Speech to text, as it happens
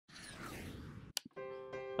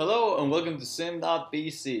Hello and welcome to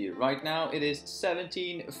Sim.bc. Right now it is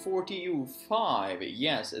 17:45.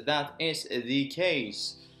 Yes, that is the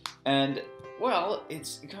case. And, well,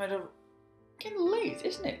 it's kind of late,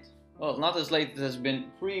 isn't it? Well, not as late as it has been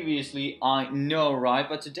previously, I know, right?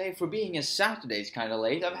 But today, for being a Saturday, it's kind of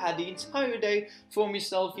late. I've had the entire day for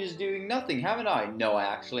myself just doing nothing, haven't I? No, I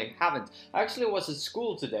actually haven't. I actually was at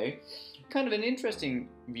school today. Kind of an interesting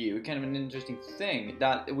view, kind of an interesting thing,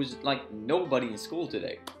 that it was like nobody in school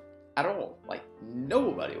today. At all. Like,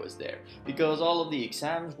 nobody was there. Because all of the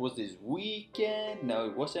exams was this weekend. No,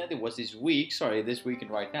 it wasn't. It was this week. Sorry, this weekend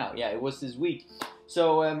right now. Yeah, it was this week.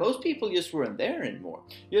 So most people just weren't there anymore.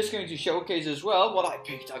 Just going to showcase as well what I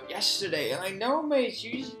picked up yesterday. And I know, mates,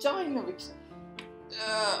 you're just dying of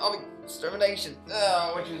extermination.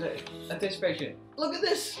 What you say? Anticipation. Look at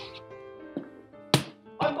this.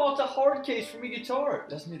 I bought a hard case for my guitar.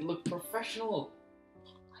 Doesn't it look professional?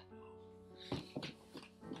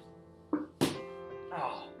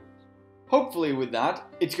 Oh. Hopefully with that,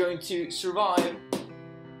 it's going to survive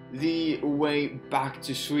the way back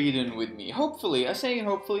to Sweden with me. Hopefully, I say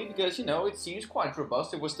hopefully because, you know, it seems quite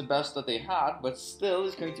robust. It was the best that they had, but still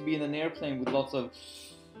it's going to be in an airplane with lots of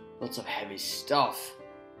heavy stuff.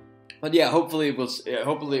 But yeah, hopefully it will.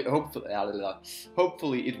 Hopefully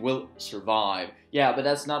it will survive. Yeah, but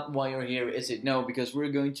that's not why you're here, is it? No, because we're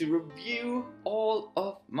going to review all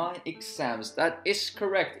of my exams. That is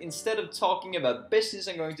correct. Instead of talking about business,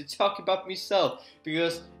 I'm going to talk about myself.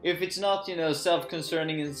 Because if it's not, you know,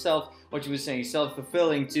 self-concerning and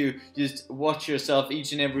self-fulfilling to just watch yourself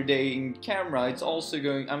each and every day in camera, I'm also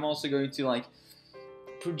going to like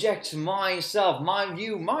project myself, my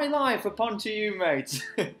view, my life upon to you, mates.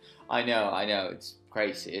 I know, it's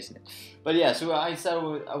crazy, isn't it? But yeah, so I said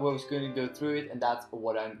I was going to go through it, and that's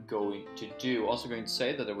what I'm going to do. Also going to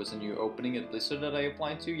say that there was a new opening at Blizzard that I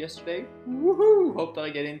applied to yesterday. Woohoo! Hope that I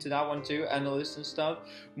get into that one too, analyst and stuff.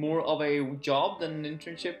 More of a job than an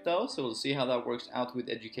internship though, so we'll see how that works out with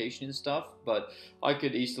education and stuff. But I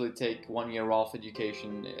could easily take 1 year off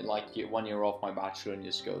education, like 1 year off my bachelor, and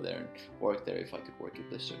just go there and work there if I could work at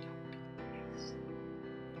Blizzard.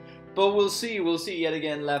 But we'll see, yet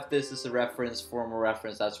again, left this as a reference, formal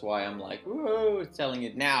reference, that's why I'm like, whoa, telling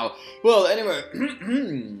it now. Well, anyway,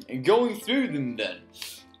 going through them then,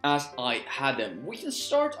 as I had them. We can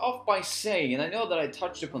start off by saying, and I know that I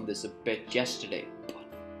touched upon this a bit yesterday, but for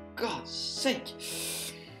God's sake,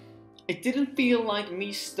 it didn't feel like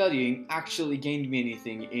me studying actually gained me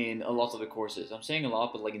anything in a lot of the courses. I'm saying a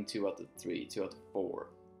lot, but like in 2 out of 3, 2 out of 4.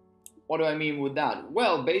 What do I mean with that?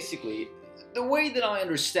 Well, basically, the way that I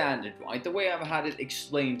understand it, right, the way I've had it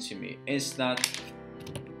explained to me is that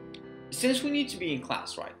since we need to be in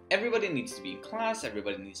class, right, everybody needs to be in class,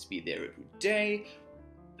 everybody needs to be there every day,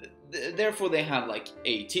 therefore they have like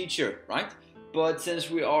a teacher, right? But since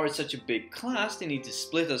we are such a big class, they need to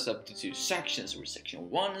split us up to 2 sections. We're section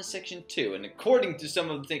 1 and section 2. And according to some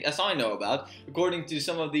of the things, as I know about, according to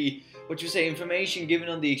some of the, information given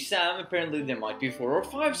on the exam, apparently there might be 4 or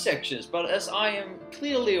 5 sections. But as I am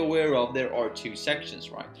clearly aware of, there are 2 sections,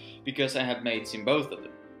 right? Because I have mates in both of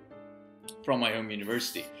them from my home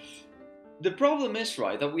university. The problem is,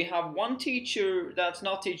 right, that we have one teacher that's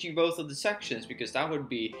not teaching both of the sections, because that would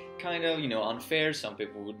be kind of, you know, unfair. Some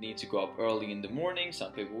people would need to go up early in the morning,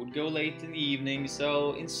 some people would go late in the evening,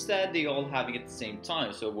 so instead they all having it at the same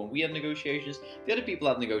time. So when we have negotiations, the other people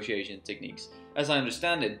have negotiation techniques, as I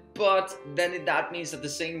understand it. But then that means that the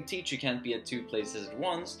same teacher can't be at 2 places at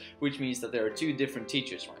once, which means that there are 2 different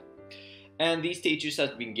teachers, right? And these teachers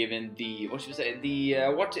have been given the, what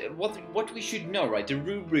we should know, right? The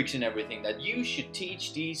rubrics and everything, that you should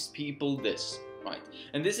teach these people this, right?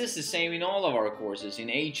 And this is the same in all of our courses, in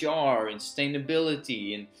HR, in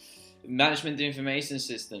sustainability, in management information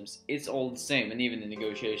systems. It's all the same, and even in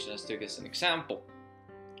negotiation, as took as an example.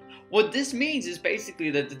 What this means is basically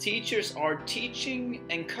that the teachers are teaching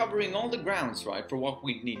and covering all the grounds, right, for what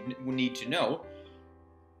we need to know,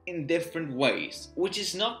 in different ways, which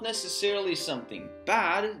is not necessarily something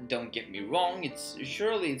bad, don't get me wrong. It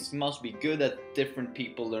must be good that different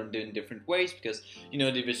people learn in different ways, because, you know,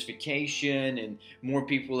 diversification and more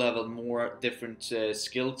people have a more different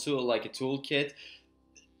skill tool, like a toolkit.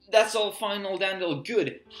 That's all fine, all dandy, all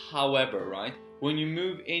good. However, right, when you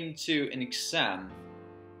move into an exam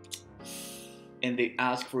and they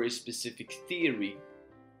ask for a specific theory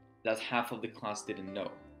that half of the class didn't know,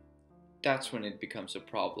 that's when it becomes a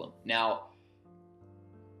problem. Now,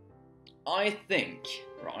 I think,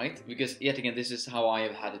 right, because yet again, this is how I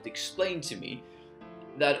have had it explained to me,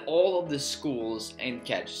 that all of the schools in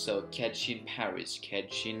Kedge, so Kedge in Paris,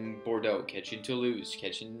 Kedge in Bordeaux, Kedge in Toulouse,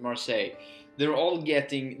 Kedge in Marseille, they're all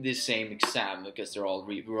getting the same exam because we're all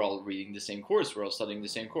reading the same course, we're all studying the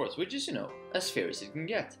same course, which is, as fair as it can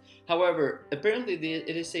get. However, apparently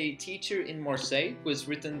it is a teacher in Marseille who has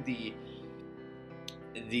written the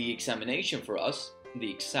examination for us,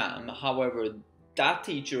 the exam. However, that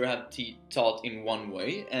teacher had taught in one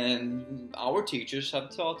way, and our teachers have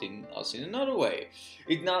taught us in another way.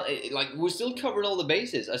 Like we still covered all the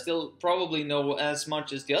bases. I still probably know as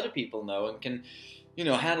much as the other people know, and can,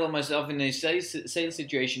 handle myself in a sales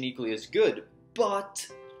situation equally as good. But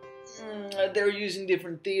they're using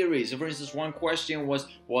different theories. So for instance, one question was,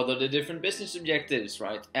 what are the different business objectives,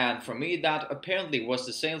 right? And for me, that apparently was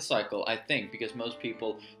the sales cycle, I think, because most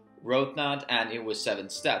people wrote that, and it was 7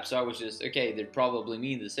 steps. So I was just, okay, they probably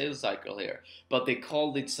mean the sales cycle here, but they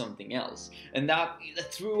called it something else, and that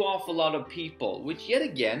threw off a lot of people. Which, yet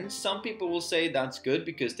again, some people will say that's good,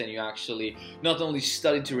 because then you actually not only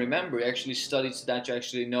study to remember, you actually study so that you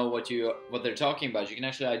actually know what they're talking about. You can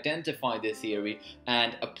actually identify the theory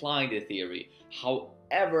and apply the theory.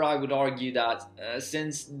 However, I would argue that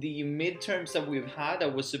since the midterms that we've had,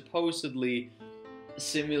 that was supposedly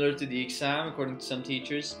similar to the exam according to some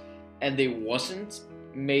teachers, and they wasn't,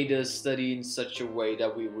 made us study in such a way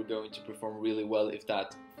that we were going to perform really well if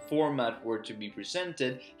that format were to be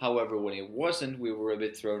presented. However, when it wasn't, we were a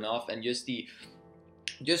bit thrown off, and just the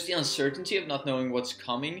uncertainty of not knowing what's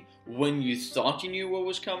coming when you thought you knew what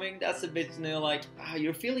was coming, that's a bit, like,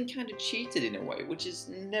 you're feeling kind of cheated in a way, which is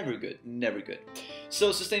never good, never good. So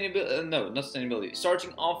not sustainability.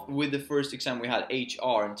 Starting off with the first exam, we had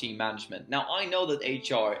HR and team management. Now, I know that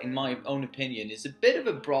HR, in my own opinion, is a bit of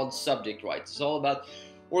a broad subject, right? It's all about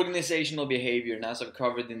organizational behavior, and as I've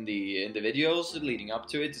covered in the videos leading up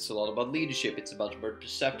to it, it's a lot about leadership, it's about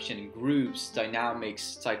perception, groups,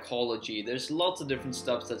 dynamics, psychology. There's lots of different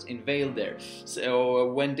stuff that's unveiled there.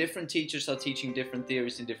 So when different teachers are teaching different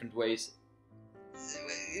theories in different ways,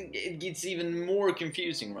 it gets even more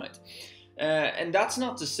confusing, right? And that's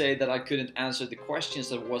not to say that I couldn't answer the questions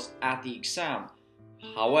that was at the exam.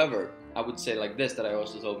 However, I would say like this, that I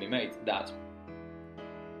also told my mate, that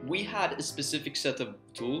we had a specific set of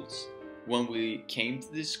tools when we came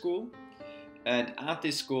to this school, and at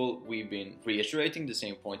this school we've been reiterating the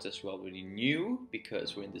same points as we already knew,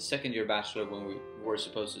 because we're in the second year bachelor when we were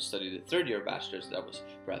supposed to study the third year bachelor, so that was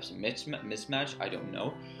perhaps a mismatch, I don't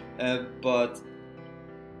know, but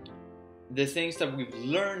the things that we've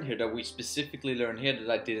learned here, that we specifically learned here that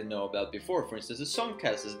I didn't know about before. For instance, the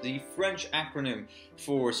SONCAS is the French acronym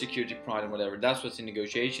for security, pride, and whatever. That's what's in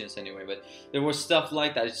negotiations anyway. But there was stuff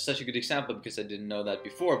like that. It's such a good example because I didn't know that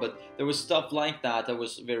before. But there was stuff like that that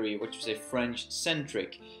was very,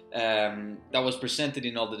 French-centric. That was presented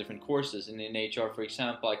in all the different courses. And in HR, for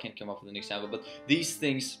example, I can't come up with an example, but these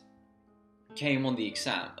things came on the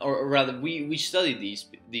exam, or rather we studied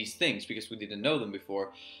these things because we didn't know them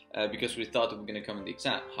before, because we thought they were going to come in the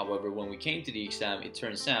exam. However, when we came to the exam, it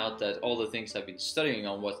turns out that all the things I've been studying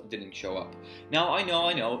on didn't show up. Now I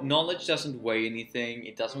know knowledge doesn't weigh anything,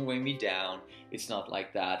 it doesn't weigh me down, it's not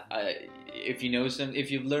like that. If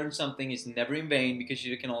you've learned something, it's never in vain, because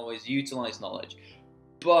you can always utilize knowledge.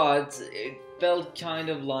 But it felt kind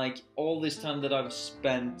of like all this time that I've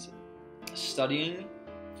spent studying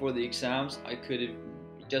for the exams, I could have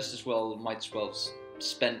might as well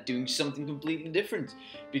spent doing something completely different,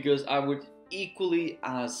 because I would equally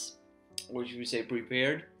as,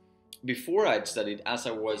 prepared before I'd studied as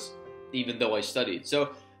I was even though I studied.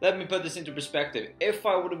 So let me put this into perspective. If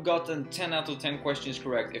I would have gotten 10 out of 10 questions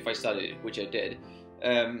correct if I studied, which I did,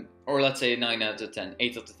 or let's say 9 out of 10,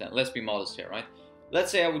 8 out of 10, let's be modest here, right? Let's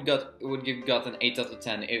say I would have gotten 8 out of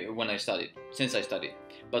 10 when I studied, since I studied.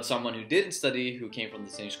 But someone who didn't study, who came from the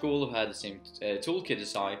same school, who had the same toolkit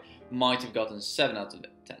as I, might have gotten 7 out of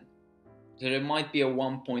 10. So there might be a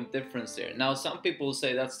 1-point difference there. Now, some people will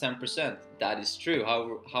say that's 10%. That is true.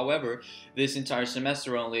 However, this entire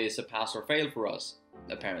semester only is a pass or fail for us,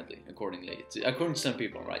 apparently, according to some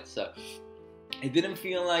people, right? So it didn't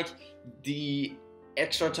feel like the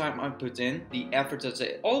extra time I put in, the effort,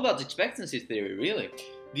 all about expectancy theory, really.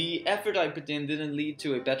 The effort I put in didn't lead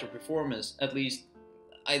to a better performance, at least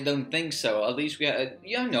I don't think so. At least we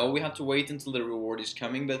have to wait until the reward is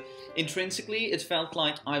coming, but intrinsically it felt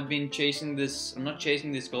like I've been chasing this, I'm not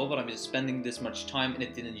chasing this goal, but I've been spending this much time and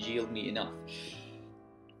it didn't yield me enough.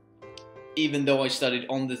 Even though I studied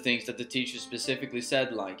on the things that the teacher specifically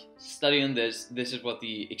said, like, study on this is what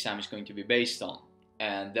the exam is going to be based on.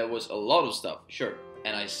 And there was a lot of stuff, sure,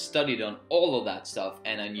 and I studied on all of that stuff,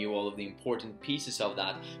 and I knew all of the important pieces of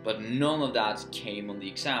that, but none of that came on the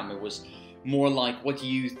exam. It was more like, what do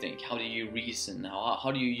you think? How do you reason? How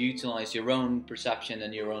do you utilize your own perception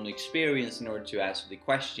and your own experience in order to answer the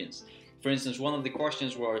questions? For instance, one of the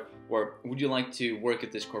questions were, would you like to work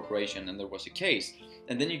at this corporation? And there was a case.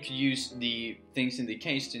 And then you could use the things in the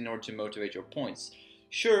case in order to motivate your points.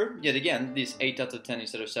 Sure, yet again, this 8 out of 10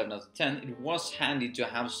 instead of 7 out of 10, it was handy to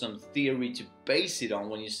have some theory to base it on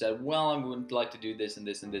when you said, well, I would like to do this and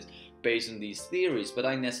this and this based on these theories. But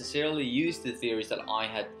I necessarily used the theories that I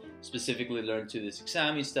had specifically learned to this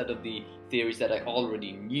exam instead of the theories that I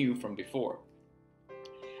already knew from before.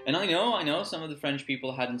 And I know some of the French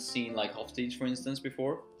people hadn't seen like Hofstede, for instance,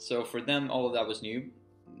 before. So for them, all of that was new.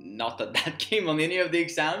 Not that that came on any of the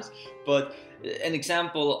exams, but an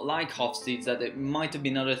example like Hofstede, that it might have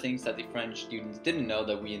been other things that the French students didn't know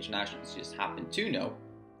that we internationals just happened to know.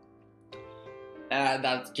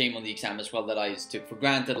 That came on the exam as well, that I just took for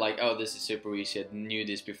granted, like, oh, this is super easy, I knew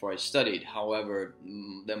this before I studied. However,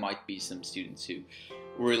 there might be some students who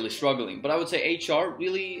were really struggling. But I would say HR,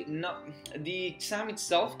 really not. The exam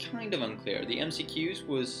itself, kind of unclear. The MCQs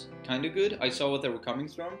was kind of good. I saw what they were coming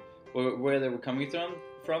from, or where they were coming from.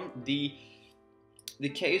 The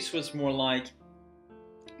case was more like,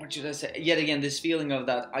 what should I say? Yet again, this feeling of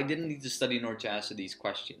that I didn't need to study in order to answer these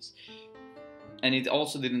questions. And it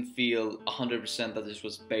also didn't feel 100% that this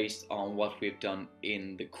was based on what we've done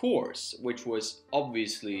in the course, which was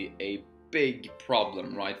obviously a big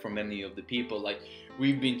problem, right, for many of the people. Like,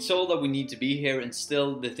 we've been told that we need to be here, and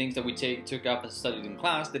still the things that we took up and studied in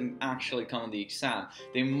class didn't actually come on the exam.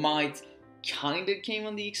 They might kind of came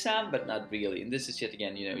on the exam, but not really. And this is yet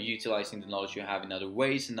again, utilizing the knowledge you have in other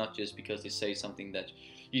ways, and not just because they say something that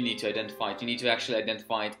you need to identify it. You need to actually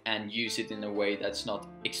identify it and use it in a way that's not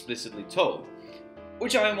explicitly told.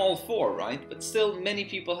 Which I am all for, right? But still, many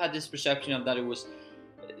people had this perception of that it was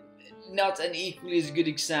not an equally as good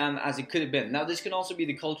exam as it could have been. Now, this can also be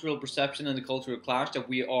the cultural perception and the cultural clash that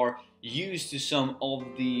we are used to some of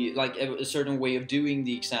the, like a certain way of doing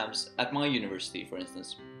the exams at my university, for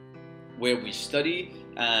instance, where we study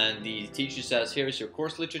and the teacher says, here is your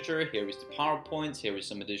course literature, here is the PowerPoints, here is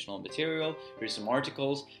some additional material, here's some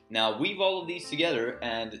articles. Now, weave all of these together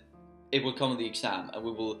and it will come on the exam, and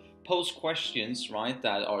we will pose questions, right,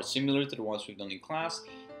 that are similar to the ones we've done in class,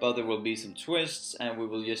 but there will be some twists, and we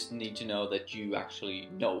will just need to know that you actually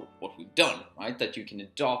know what we've done, right, that you can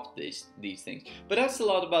adopt these things. But that's a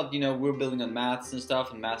lot about, we're building on maths and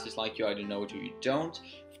stuff, and maths is like you either know it or you don't.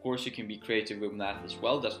 Of course, you can be creative with math as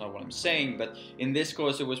well, that's not what I'm saying, but in this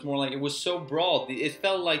course it was more like, it was so broad, it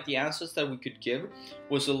felt like the answers that we could give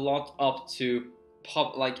was a lot up to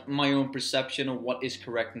like my own perception of what is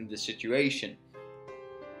correct in this situation.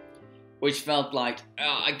 Which felt like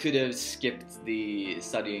I could have skipped the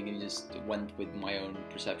studying and just went with my own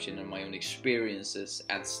perception and my own experiences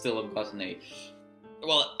and still have gotten a...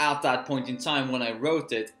 Well, at that point in time when I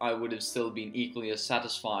wrote it, I would have still been equally as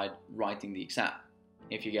satisfied writing the exam,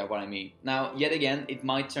 if you get what I mean. Now, yet again, it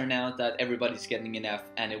might turn out that everybody's getting an F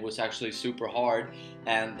and it was actually super hard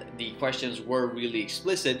and the questions were really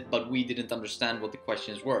explicit, but we didn't understand what the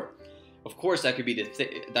questions were. Of course, that could be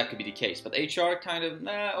the case, but HR kind of,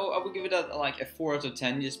 I would give it like a 4 out of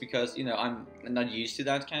 10, just because I'm not used to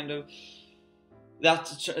that kind of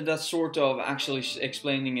that sort of actually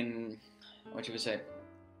explaining and what you would say,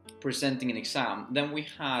 presenting an exam. Then we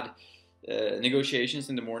had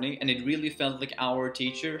negotiations in the morning, and it really felt like our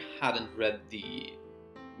teacher hadn't read the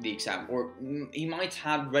exam, or he might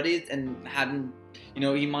have read it and hadn't.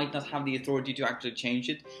 He might not have the authority to actually change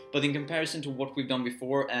it, but in comparison to what we've done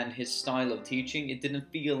before and his style of teaching, it didn't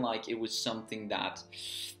feel like it was something that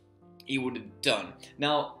he would have done.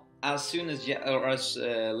 Now, as soon as,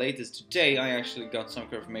 late as today, I actually got some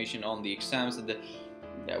confirmation on the exams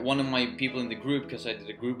that one of my people in the group, because I did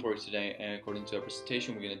a group work today, according to a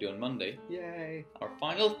presentation we're going to do on Monday. Yay! Our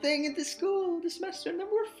final thing in the school this semester, and then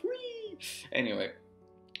we're free! Anyway.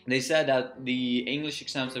 They said that the English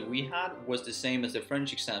exams that we had was the same as the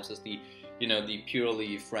French exams, as the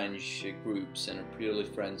purely French groups and purely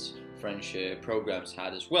French programs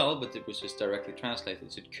had as well, but it was just directly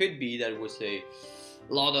translated. So it could be that it was a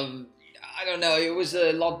lot of, I don't know, it was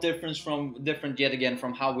a lot different yet again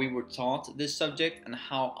from how we were taught this subject and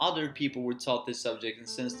how other people were taught this subject. And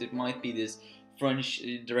since it might be this French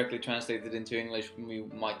directly translated into English, we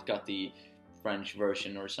might got the French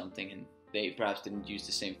version or something, and they perhaps didn't use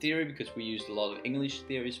the same theory because we used a lot of English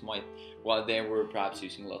theories, while they were perhaps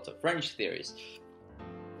using lots of French theories.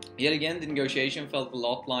 Yet again, the negotiation felt a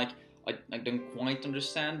lot like I don't quite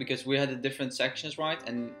understand, because we had the different sections, right?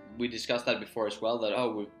 And we discussed that before as well,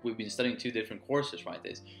 that we've been studying 2 different courses, right?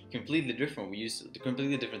 It's completely different. We use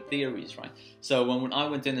completely different theories, right? So when I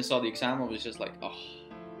went in and saw the exam, I was just like, oh,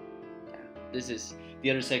 yeah, this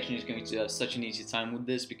the other section is going to have such an easy time with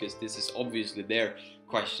this, because this is obviously their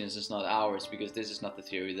questions, it's not ours, because this is not the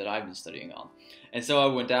theory that I've been studying on. And so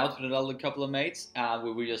I went out with another couple of mates, and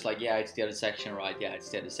we were just like, yeah, it's the other section, right? Yeah, it's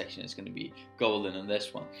the other section, it's going to be golden on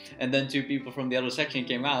this one. And then 2 people from the other section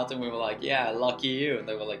came out, and we were like, yeah, lucky you. And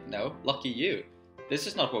they were like, no, lucky you. This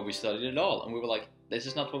is not what we studied at all. And we were like, this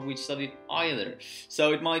is not what we studied either.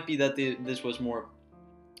 So it might be that this was more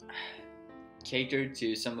catered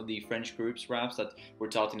to some of the French groups perhaps that were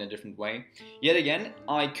taught in a different way. Yet again,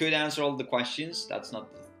 I could answer all the questions. That's not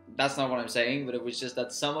what I'm saying, but it was just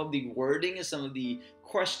that some of the wording and some of the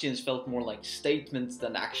questions felt more like statements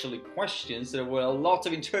than actually questions. There were a lot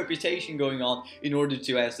of interpretation going on in order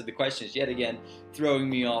to answer the questions. Yet again, throwing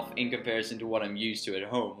me off in comparison to what I'm used to at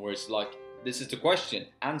home, where it's like, this is the question,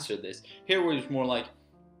 answer this. Here it was more like,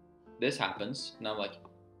 this happens, and I'm like,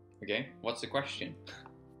 okay, what's the question?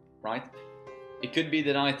 Right? It could be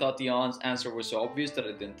that I thought the answer was so obvious that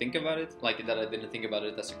I didn't think about it, like that I didn't think about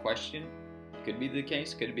it as a question. Could be the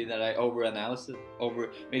case. Could be that I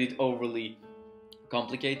made it overly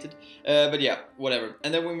complicated. But yeah, whatever.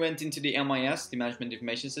 And then we went into the MIS, the Management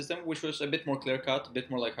Information System, which was a bit more clear cut, a bit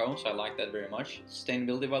more like home. So I like that very much.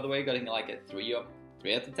 Sustainability, by the way, getting like a 3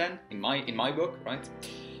 out of 10 in my book, right?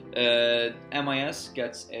 MIS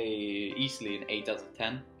gets easily an 8 out of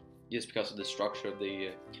 10, just because of the structure of the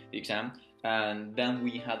exam. And then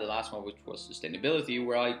we had the last one, which was sustainability,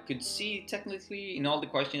 where I could see technically in all the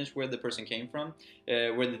questions where the person came from,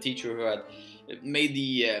 where the teacher who had made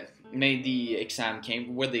the exam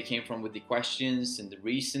where they came from with the questions and the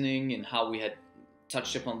reasoning, and how we had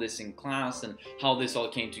touched upon this in class, and how this all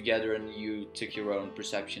came together, and you took your own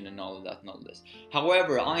perception and all of that and all of this.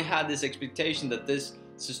 However, I had this expectation that this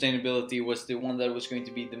sustainability was the one that was going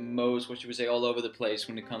to be the most, what should we say, all over the place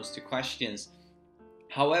when it comes to questions.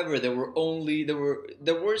 However, there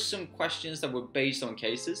were some questions that were based on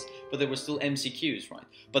cases, but there were still MCQs, right?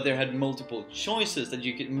 But there had multiple choices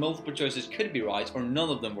multiple choices could be right, or none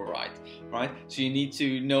of them were right? So you need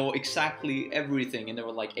to know exactly everything, and there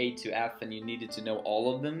were like A to F, and you needed to know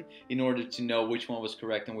all of them in order to know which one was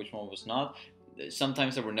correct and which one was not.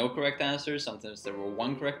 Sometimes there were no correct answers, sometimes there were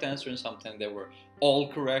one correct answer, and sometimes there were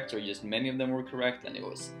all correct, or just many of them were correct, and it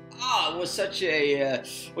was such a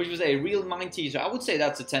real mind teaser. I would say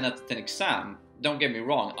that's a 10 out of 10 exam. Don't get me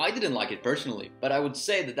wrong, I didn't like it personally, but I would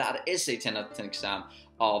say that is a 10 out of 10 exam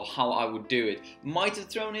of how I would do it. Might have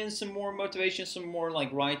thrown in some more motivation, some more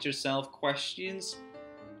like write yourself questions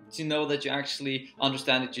to know that you actually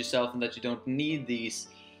understand it yourself, and that you don't need these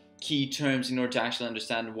key terms in order to actually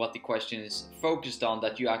understand what the question is focused on,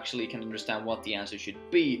 that you actually can understand what the answer should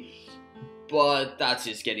be. But that's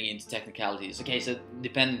just getting into technicalities. Okay, so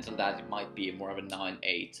dependent on that, it might be more of a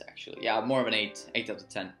 9-8 actually. Yeah, more of an 8 out of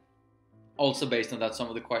 10. Also based on that, some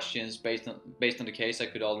of the questions based on the case I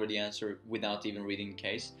could already answer without even reading the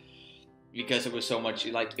case, because it was so much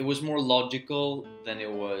like, it was more logical than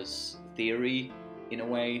it was theory in a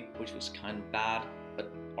way, which was kind of bad,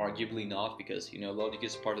 but arguably not, because logic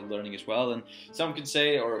is part of learning as well. And some could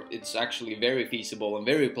say, or it's actually very feasible and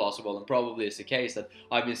very plausible, and probably is the case, that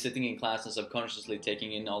I've been sitting in class and subconsciously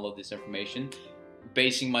taking in all of this information,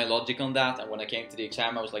 basing my logic on that, and when I came to the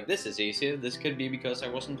exam I was like, this is easy. This could be because I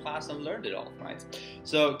was in class and learned it all, right?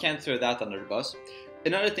 So can't throw that under the bus.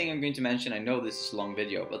 Another thing I'm going to mention, I know this is a long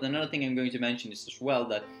video, but another thing I'm going to mention is as well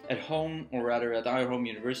that at home, or rather at our home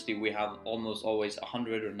university, we have almost always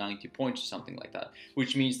 100 or 90 points or something like that.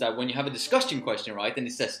 Which means that when you have a discussion question, right, and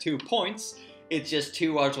it says 2 points, it's just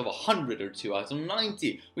 2 out of 100 or 2 out of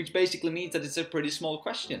 90, which basically means that it's a pretty small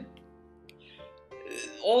question.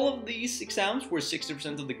 All of these exams were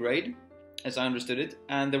 60% of the grade, as I understood it,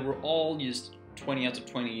 and they were all just 20 out of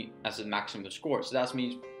 20 as a maximum score. So that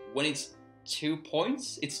means when it's 2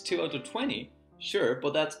 points, it's 2 out of 20, sure,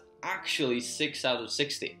 but that's actually 6 out of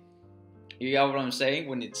 60. You get what I'm saying?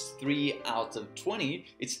 When it's 3 out of 20,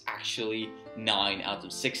 it's actually 9 out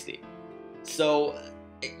of 60. So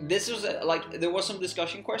this was there was some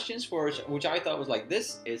discussion questions which I thought was like,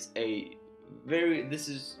 this is a very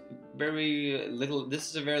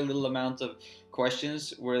little amount of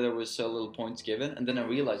questions where there was so little points given. And then I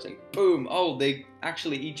realized, like, boom, they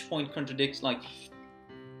actually, each point contradicts, like,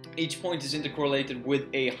 each point is intercorrelated with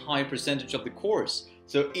a high percentage of the course.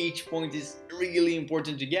 So each point is really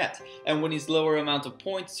important to get. And when it's lower amount of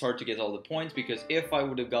points, it's hard to get all the points, because if I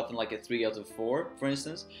would have gotten like a 3 out of 4, for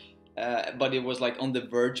instance, but it was like on the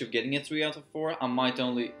verge of getting a 3 out of 4, I might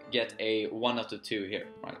only get a 1 out of 2 here,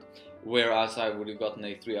 right? Whereas I would have gotten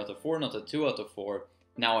a 3 out of 4, not a 2 out of 4,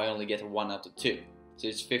 now I only get a 1 out of 2. So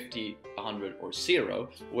it's 50, 100, or 0,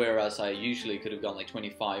 whereas I usually could have gone like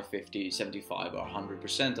 25, 50, 75, or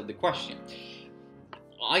 100% of the question.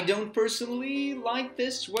 I don't personally like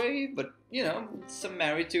this way, but you know, some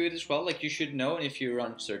merit to it as well. Like, you should know, and if you're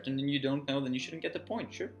uncertain and you don't know, then you shouldn't get the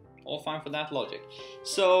point. Sure, all fine for that logic.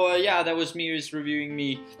 So yeah, that was me just reviewing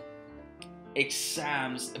me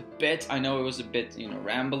exams a bit. I know it was a bit, you know,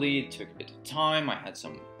 rambly. It took a bit of time. I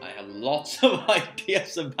had lots of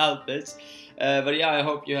ideas about this. But yeah, I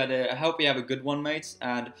hope you have a good one, mates.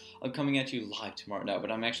 And I'm coming at you live tomorrow. No,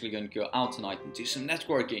 but I'm actually going to go out tonight and do some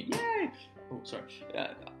networking. Yay! Oh, sorry.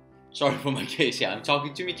 Sorry for my case. Yeah, I'm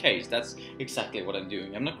talking to my case. That's exactly what I'm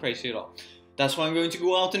doing. I'm not crazy at all. That's why I'm going to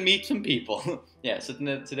go out and meet some people. Yeah, so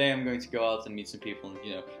today I'm going to go out and meet some people,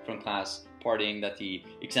 you know, from class, partying that the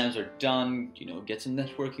exams are done, you know, get some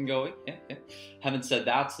networking going. Yeah. Haven't said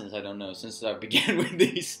that since I began with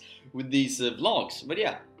these vlogs. But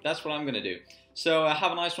yeah, that's what I'm gonna do. So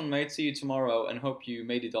have a nice one, mate. See you tomorrow, and hope you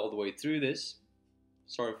made it all the way through this.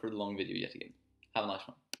 Sorry for the long video yet again. Have a nice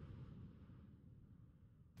one.